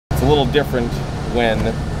little different when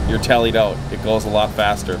you're tellied out. It goes a lot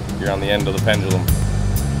faster. You're on the end of the pendulum.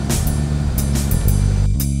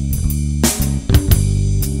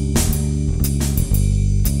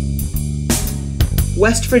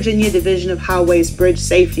 West Virginia Division of Highways Bridge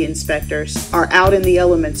Safety Inspectors are out in the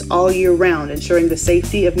elements all year round, ensuring the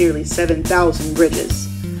safety of nearly 7,000 bridges.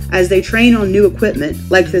 As they train on new equipment,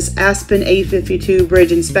 like this Aspen A-52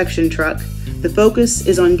 bridge inspection truck, the focus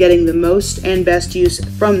is on getting the most and best use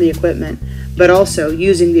from the equipment, but also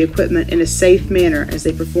using the equipment in a safe manner as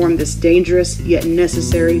they perform this dangerous yet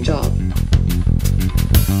necessary job.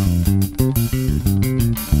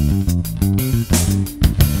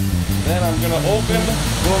 Then I'm going to open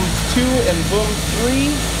boom 2 and boom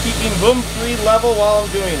 3, keeping boom 3 level while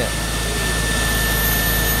I'm doing it.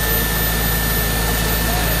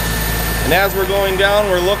 And as we're going down,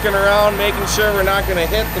 we're looking around, making sure we're not going to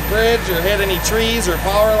hit the bridge or hit any trees or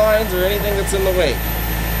power lines or anything that's in the way.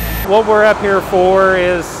 What we're up here for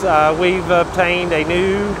is we've obtained a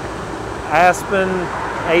new Aspen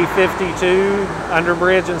A-52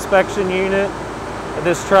 underbridge inspection unit.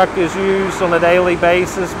 This truck is used on a daily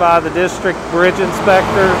basis by the district bridge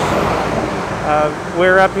inspectors.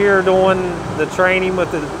 We're up here doing the training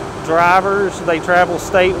with the drivers. They travel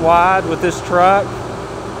statewide with this truck,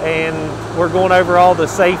 and we're going over all the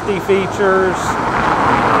safety features,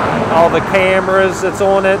 all the cameras that's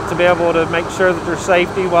on it to be able to make sure that there's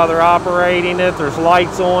safety while they're operating it. There's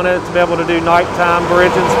lights on it to be able to do nighttime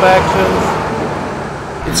bridge inspections.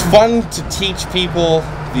 It's fun to teach people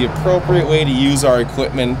the appropriate way to use our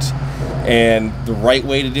equipment and the right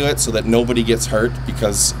way to do it so that nobody gets hurt,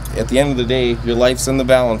 because at the end of the day, your life's in the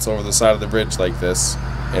balance over the side of the bridge like this,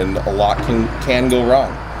 and a lot can go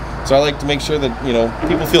wrong. So I like to make sure that, you know,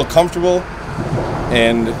 people feel comfortable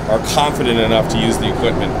and are confident enough to use the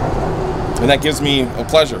equipment. And that gives me a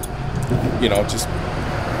pleasure. You know, just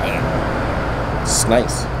it's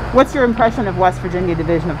nice. What's your impression of West Virginia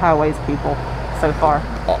Division of Highways people so far?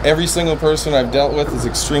 Every single person I've dealt with is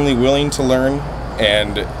extremely willing to learn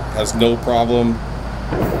and has no problem,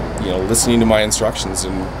 you know, listening to my instructions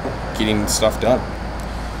and getting stuff done.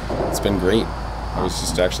 It's been great. I was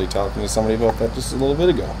just actually talking to somebody about that just a little bit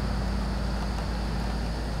ago.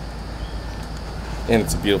 And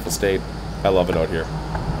it's a beautiful state. I love it out here.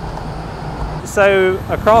 So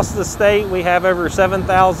across the state, we have over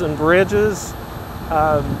 7,000 bridges.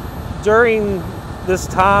 During this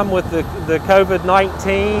time with the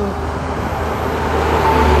COVID-19,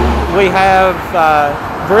 we have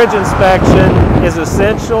bridge inspection is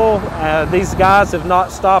essential. These guys have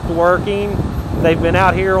not stopped working. They've been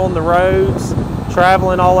out here on the roads,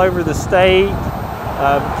 traveling all over the state,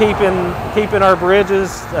 keeping our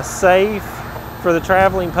bridges safe for the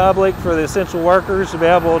traveling public, for the essential workers to be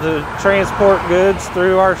able to transport goods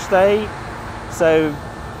through our state. So,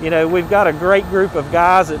 you know, we've got a great group of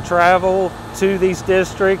guys that travel to these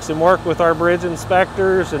districts and work with our bridge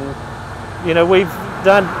inspectors, and, you know, we've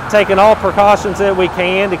taken all precautions that we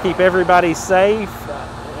can to keep everybody safe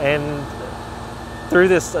and through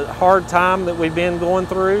this hard time that we've been going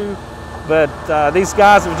through. But these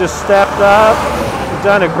guys have just stepped up,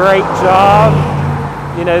 done a great job.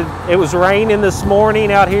 You know, it was raining this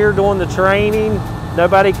morning out here doing the training.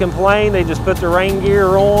 Nobody complained. They just put the rain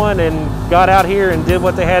gear on and got out here and did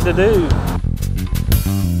what they had to do.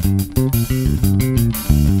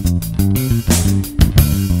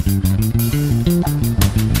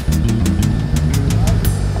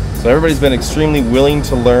 So everybody's been extremely willing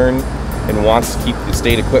to learn and wants to keep the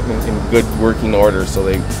state equipment in good working order, so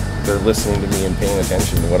they're listening to me and paying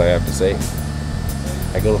attention to what I have to say.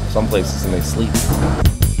 I go to some places and they sleep.